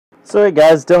So hey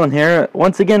guys, Dylan here.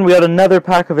 Once again, we got another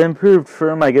pack of improved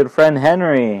for my good friend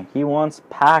Henry. He wants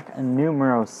pack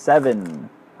numero 7.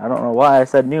 I don't know why I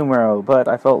said numero, but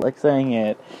I felt like saying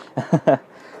it.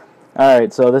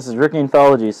 Alright, so this is Rookie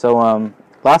Anthology. So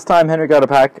last time Henry got a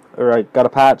pack, or I got a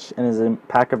patch in his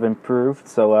pack of improved,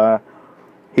 so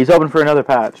he's hoping for another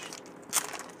patch.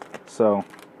 So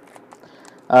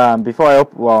before I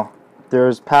open, well,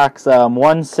 there's packs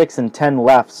 1, 6, and 10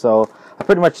 left, so I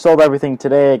pretty much sold everything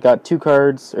today. I got 2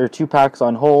 packs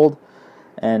on hold,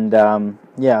 and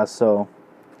yeah, so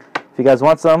if you guys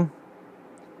want some,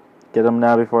 get them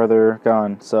now before they're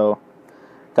gone. So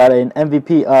got an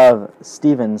MVP of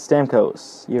Steven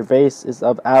Stamkos. Your base is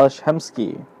of Ales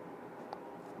Hemsky.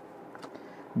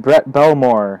 Brett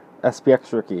Belmore,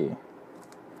 SPX rookie.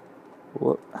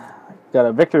 Got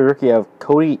a victory rookie of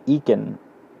Cody Eakin.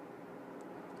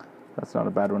 That's not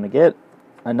a bad one to get.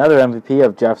 Another MVP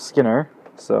of Jeff Skinner.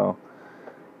 So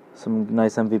some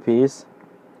nice MVPs.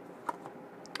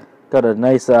 Got a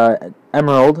nice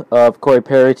Emerald of Corey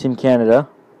Perry, Team Canada.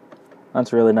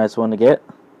 That's a really nice one to get.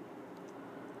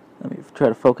 Let me try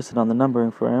to focus it on the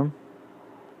numbering for him.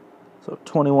 So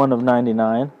 21 of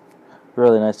 99.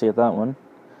 Really nice to get that one.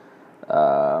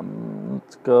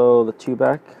 Let's go the 2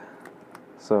 back.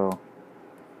 So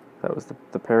that was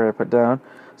the pair I put down.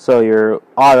 So your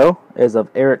auto is of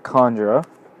Eric Condra.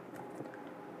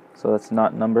 So that's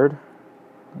not numbered.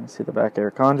 Let me see the back,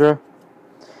 Eric Condra.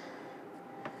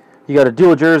 You got a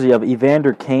dual jersey of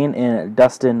Evander Kane and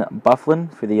Dustin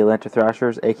Byfuglien for the Atlanta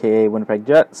Thrashers, aka Winnipeg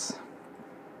Jets.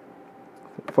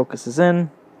 Focus is in.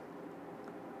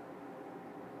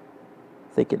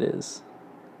 I think it is.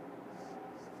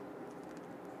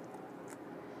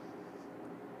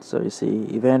 So you see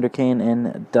Evander Kane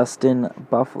and Dustin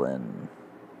Byfuglien.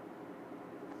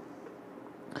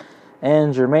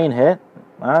 And your main hit,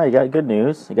 you got good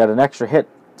news. You got an extra hit,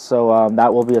 so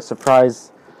that will be a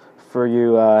surprise for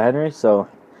you, Henry. So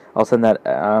I'll send that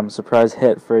surprise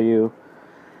hit for you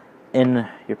in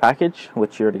your package,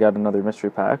 which you already got another mystery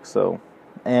pack. So,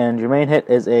 and your main hit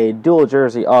is a dual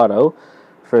jersey auto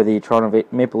for the Toronto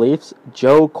Maple Leafs,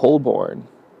 Joe Colborne.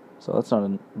 So that's not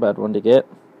a bad one to get.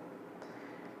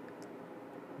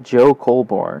 Joe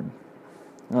Colborne.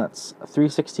 That's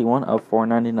 361 of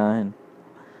 499.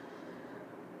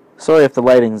 Sorry if the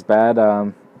lighting's bad.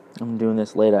 I'm doing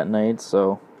this late at night,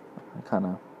 so kind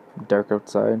of dark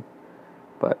outside.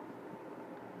 But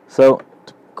so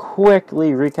to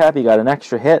quickly recap, you got an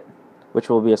extra hit, which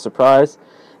will be a surprise.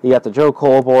 You got the Joe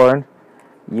Colborne.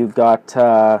 You got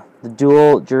the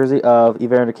dual jersey of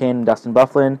Evander Kane and Dustin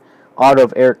Byfuglien. Auto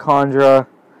of Eric Condra,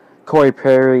 Corey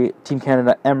Perry, Team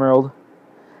Canada Emerald.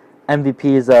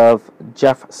 MVPs of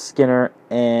Jeff Skinner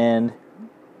and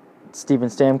Steven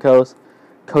Stamkos.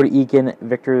 Cody Eakin,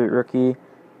 victory rookie.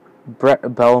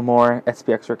 Brett Belmore,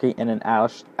 SPX rookie. And an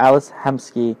Ales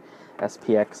Hemsky,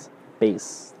 SPX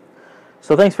base.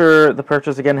 So thanks for the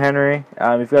purchase again, Henry.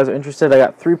 If you guys are interested, I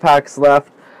got 3 packs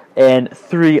left and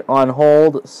 3 on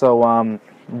hold. So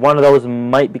one of those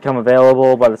might become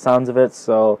available by the sounds of it.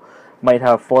 So might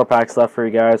have 4 packs left for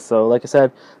you guys. So like I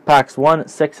said, packs 1,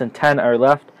 6, and 10 are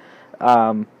left.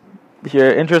 If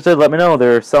you're interested, let me know.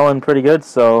 They're selling pretty good,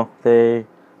 so a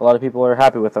lot of people are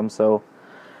happy with them. So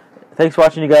thanks for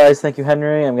watching, you guys. Thank you,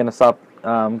 Henry. I'm going to stop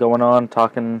going on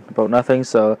talking about nothing.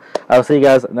 So I'll see you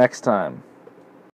guys next time.